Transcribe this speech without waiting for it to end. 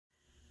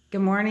Good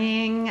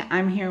morning.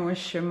 I'm here with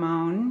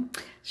Chermone.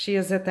 She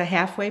is at the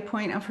halfway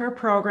point of her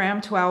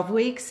program, 12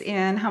 weeks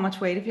in. How much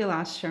weight have you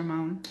lost,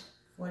 Chermone?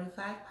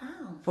 45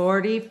 pounds.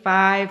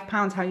 45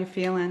 pounds. How you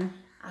feeling?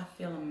 I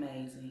feel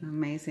amazing.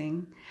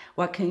 Amazing.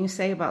 What can you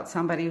say about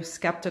somebody who's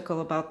skeptical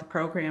about the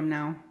program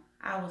now?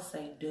 I would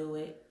say do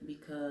it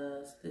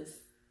because this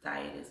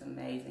diet is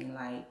amazing.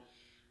 Like,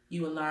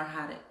 you will learn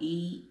how to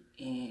eat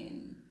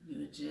and you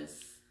will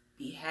just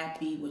be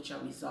happy with your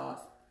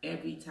results.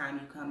 Every time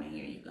you come in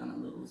here, you're going to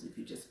lose if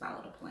you just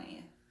follow the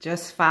plan.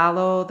 Just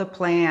follow the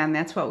plan.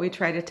 That's what we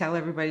try to tell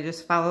everybody.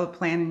 Just follow the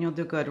plan and you'll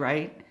do good,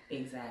 right?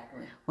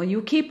 Exactly. Well,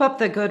 you keep up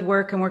the good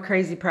work and we're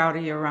crazy proud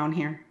of you around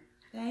here.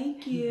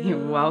 Thank you.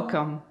 You're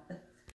welcome.